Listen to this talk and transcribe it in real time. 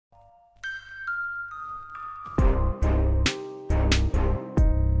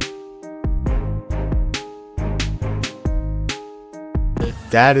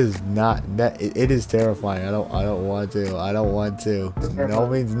That is not that. It is terrifying. I don't want to. I don't want to. No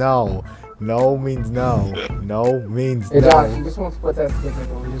means no. No means no. No means Hey, Josh, you no. just want to split that squid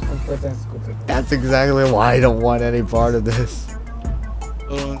tickle. You just want to split that squid tickle. That's exactly why I don't want any part of this.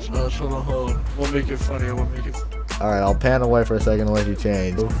 Hold on, Josh, hold on. We'll make it funny. I want to make it. All right, I'll pan away for a second and let you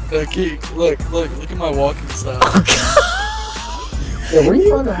change. Okay, look at my walking style. Yeah, where you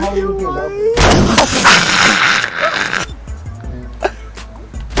find the Halloween outfit?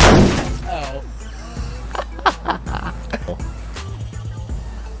 Ow.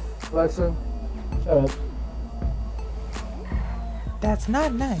 Alexa, shut up. That's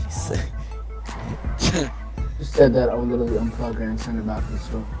not nice. Just said that I would literally unplug her and send her back to the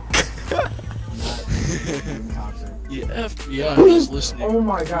store. Not toxic. Yeah, FBI is listening. Oh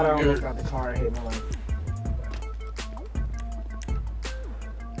my god, I almost got the car. I hate my life.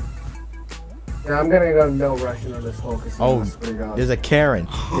 Yeah, I'm gonna go no rushing on this whole casino. Oh, I swear to God. there's a Karen.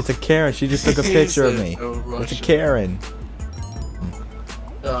 It's a Karen. She just took a picture of me. It's a Karen.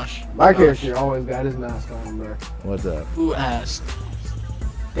 Josh. My Josh, character always got his mask on, bro. What's up? Who asked?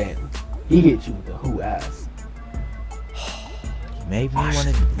 Damn. He hit you with the who ass. Made me want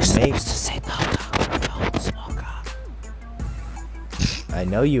to. Make... say no, smoker. I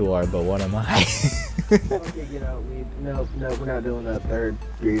know you are, but what am I? Okay, get out, weed. No, we're not doing that third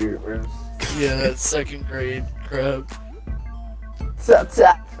grader, bro. Yeah, that's second grade crap. Tap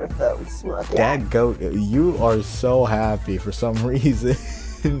tap for those smoking. That goat, you are so happy for some reason.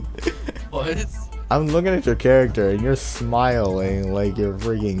 What? I'm looking at your character and you're smiling like you're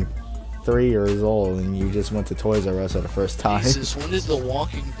freaking 3 years old and you just went to Toys R Us for the first time. Jesus, when did The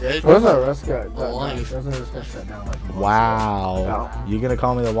Walking Dead? Where's our rest guy? Alive. Doesn't just get shut down like a month Wow. ago. You gonna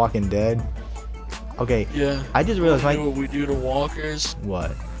call me the Walking Dead? Okay, Yeah. I just realized You know my... what we do to walkers?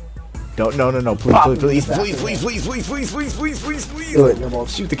 What? Don't, no, please, Pop please, him please, in the please, back. please, please, please, please, please, please, please. Do it, you're both.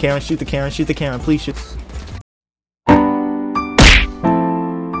 Shoot the Karen, shoot the Karen, shoot the Karen, please shoot.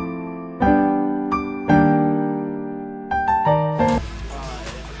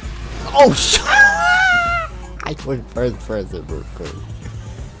 Oh, shit! I went first person, bro. I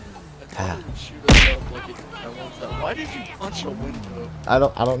told you to shoot us up like at one time. Why did you punch a window? I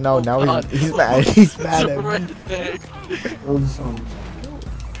don't know. Oh, Now God. he's mad. He's mad It's at me. right there.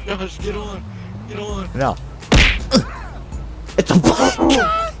 Josh, get on. Get on. No. It's a blind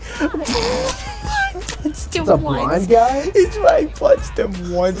guy. It's a blind guy? It's right. I punched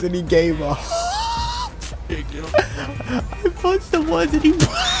him once and he gave up. Hey, get on. I punched him once and he.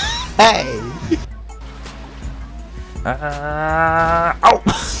 Hey. Ow.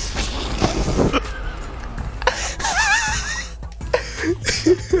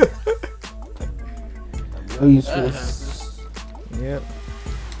 No use for this. Yep.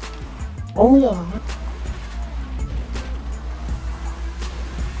 Only a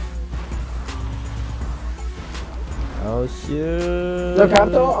Oh shit. Look,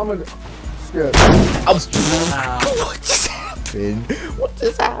 Capito, I'm gonna. Screw it. Ow. What just happened? What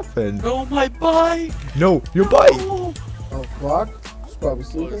just happened? No, my bike. No, your bike. Oh. Oh, block? She's probably Oh,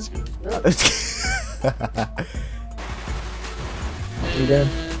 sleeping. it's good. Yeah. You good?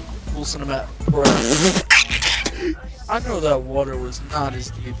 Full cinematic. Bruh. I know that water was not as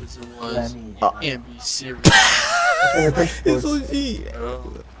deep as it was. You can't be serious. It's OG.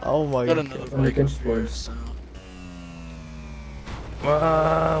 Bro. Oh my Got god. another Let me bike pinch up here, boards. so.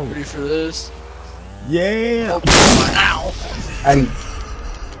 Wow. Ready for this? Yeah. Ow! Hey,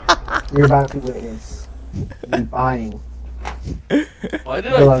 you're about to witness me buying. Why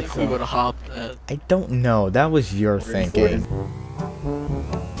did Good I luck, think we son. would have hopped that? I don't know. That was your thinking.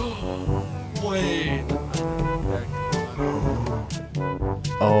 Wait.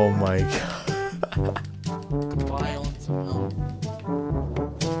 Oh my god. Violence amount.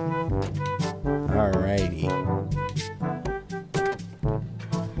 Alrighty.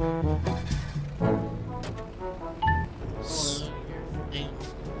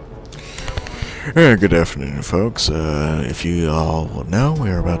 Good afternoon, folks. If you all will know, we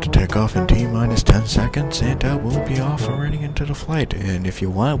are about to take off in T-minus 10 seconds, and we'll be off and running into the flight. And if you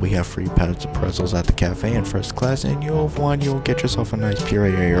want, we have free packets of pretzels at the cafe in first class, and you'll get yourself a nice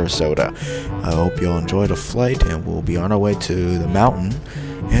puree or soda. I hope you'll enjoy the flight, and we'll be on our way to the mountain.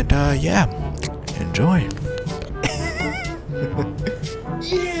 And, yeah, enjoy.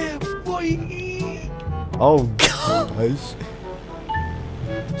 Yeah, boy! Oh gosh.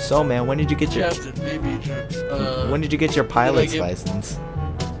 So man, when did you get your Captain, maybe, when did you get your pilot's get- license?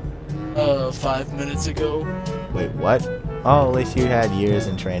 5 minutes ago. Wait, what? Oh, at least you had years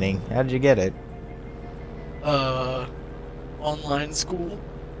in training. How did you get it? Online school.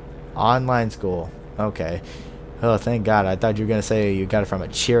 Online school. Okay. Oh, thank God. I thought you were gonna say you got it from a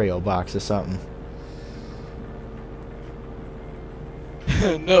Cheerio box or something.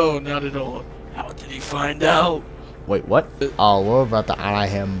 No, not at all. How did he find out? Wait, what? Oh, we're about to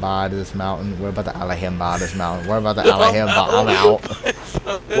Alhambra this mountain. We're about to Alhambra this mountain. We're about to Alhambra out.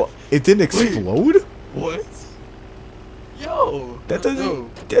 What? It didn't explode? What? Yo! That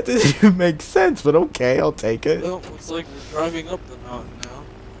doesn't even make sense, but okay, I'll take it. Well, looks like we're driving up the mountain now.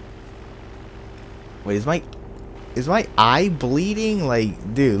 Wait, is my eye bleeding?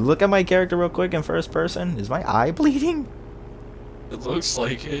 Like, dude, look at my character real quick in first person. Is my eye bleeding? It looks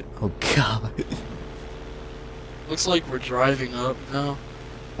like it. Oh, God. Looks like we're driving up now.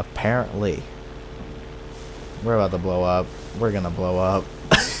 Apparently. We're about to blow up. We're gonna blow up.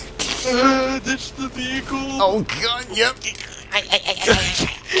 Ditch the vehicle! Oh, God, yep.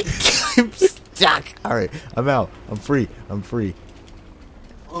 I'm stuck. Alright, I'm out. I'm free. I'm free.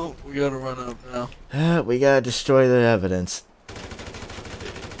 Oh, we gotta run up now. We gotta destroy the evidence.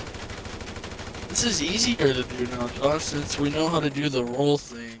 This is easier to do now, Josh, since we know how to do the roll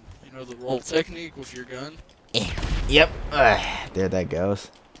thing. You know, the roll technique with your gun? Yep. There that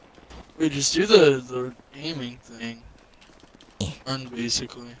goes. We just do the aiming thing. Run,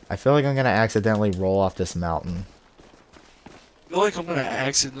 basically. I feel like I'm gonna accidentally roll off this mountain. I feel like I'm gonna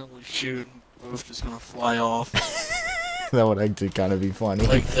accidentally shoot and we're both just gonna fly off. That would actually kind of be funny.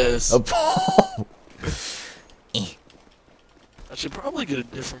 Like this. Oh. I should probably get a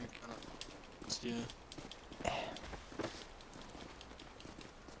different gun. Yeah.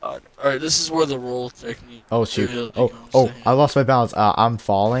 Alright, this is where the roll technique. Oh shoot! Oh! I lost my balance. I'm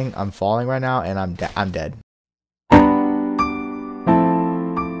falling. I'm falling right now, and I'm dead. I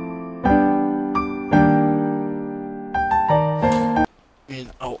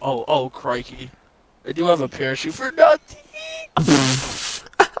mean, oh, crikey! I do have a parachute for nothing.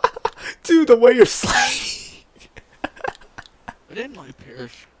 Dude, the way you're sliding. I didn't like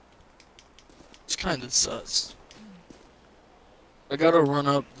parachute. It's kind of sus. I gotta run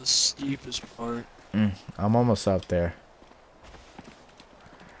up the steepest part. I'm almost up there.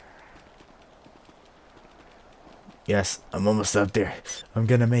 Yes, I'm almost up there. I'm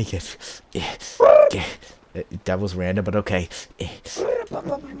gonna make it. Yeah. That was random, but okay.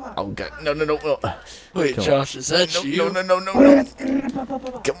 Oh God! No! Wait, Josh, is that you? No!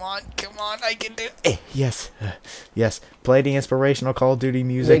 Come on! I can do it. Yes. Play the inspirational Call of Duty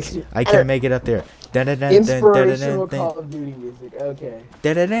music. I can make it up there. Inspirational Call of Duty music. Okay.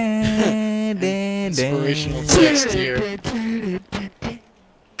 Inspirational text here.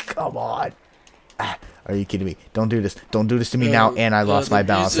 Come on. Are you kidding me? Don't do this. Don't do this to me now. And I lost my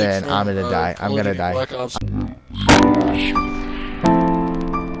balance, and I'm gonna die. I'm gonna die.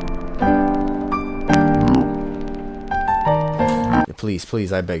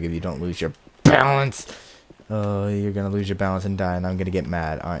 Please, I beg of you, don't lose your balance. Oh, you're gonna lose your balance and die, and I'm gonna get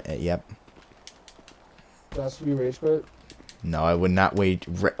mad. All right, yep. Josh, we rage quit? No, I would not I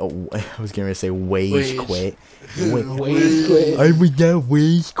was gonna say wage quit. Wage quit. I would not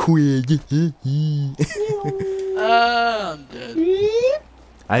wage quit. I'm dead.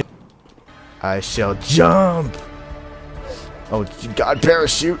 I shall jump. Oh God,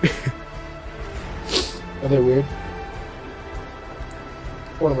 parachute. Are they weird?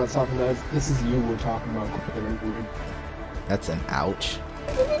 What am I talking about? This is you we're talking about. That's an ouch.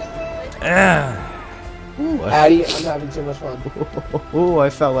 Ooh, Addy, I'm having too much fun. Oh,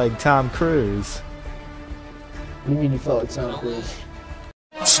 I felt like Tom Cruise. What do you mean you felt like Tom Cruise?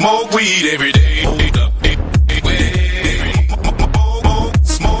 Smoke weed every day.